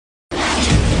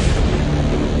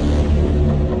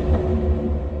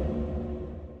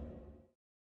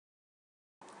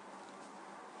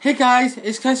Hey guys,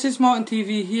 it's Chris's Martin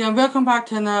TV here and welcome back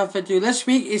to another video. This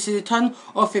week is the return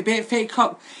of the betfred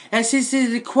Cup. This is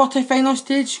the quarter-final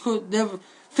stage. The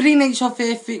 3 nights of the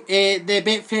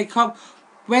betfred Cup.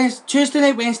 Tuesday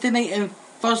night, Wednesday night and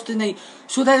Thursday night.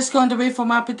 So that's gone away for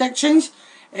my predictions.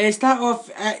 Start off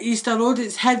at Easter Road.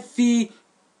 It's Hibs v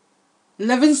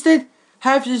Livingston.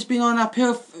 Hibs has been on a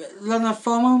poor run of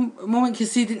form moment,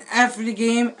 conceding every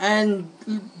game and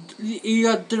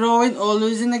either drawing or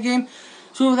losing the game.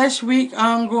 So this week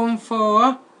I'm going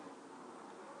for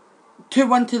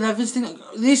 2-1 to Livingston.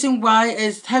 Reason why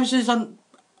is Hibs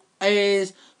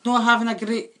is not having a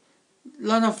great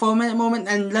run of form at the moment,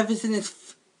 and Livingston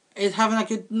is having a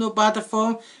good, not bad of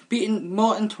form, beating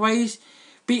Morton twice,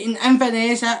 beating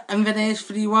Inverness at Inverness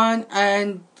 3-1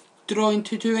 and drawing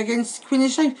 2-2 against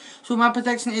Queenstown. So my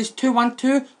prediction is 2-1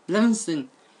 to Livingston.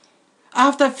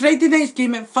 After Friday night's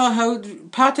game at Firhill,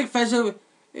 Partick Thistle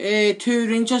 2,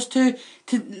 Rangers 2.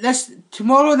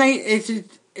 Tomorrow night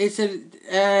it's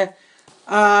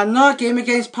another game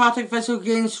against Partick Thistle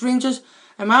against Rangers,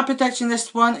 and my prediction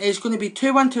this one is going to be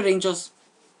 2-1 to Rangers.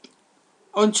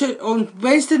 On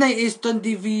Wednesday night is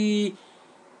Dundee v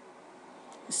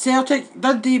Celtic.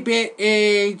 Dundee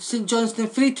beat St Johnstone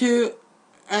 3-2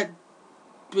 at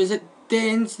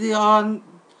Dens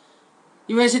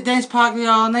Park the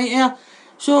other night here.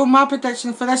 So my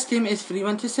prediction for this game is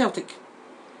 3-1 to Celtic.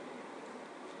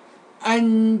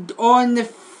 And on the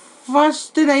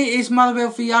Thursday night is Motherwell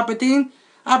v Aberdeen.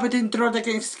 Aberdeen drawed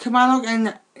against Kilmarnock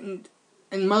and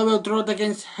Motherwell drawed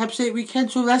against Hibs at weekend.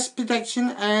 So this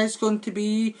prediction is going to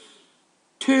be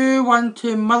 2-1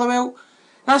 to Motherwell.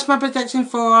 That's my prediction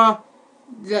for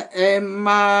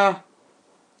my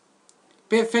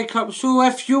betfred Cup. So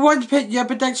if you want to put your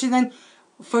prediction in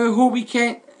for the whole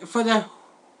weekend for the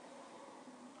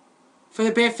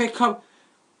betfred Cup,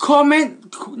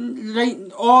 comment, write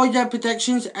all your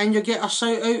predictions and you'll get a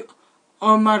shout out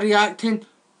on my reacting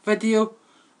video,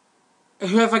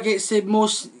 whoever gets the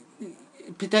most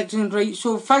predictions right.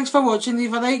 So thanks for watching.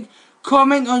 Leave a like,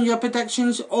 comment on your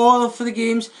predictions all for the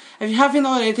games. If you haven't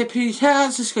already, please hit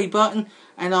that subscribe button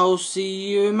and I'll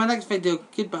see you in my next video.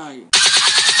 Goodbye.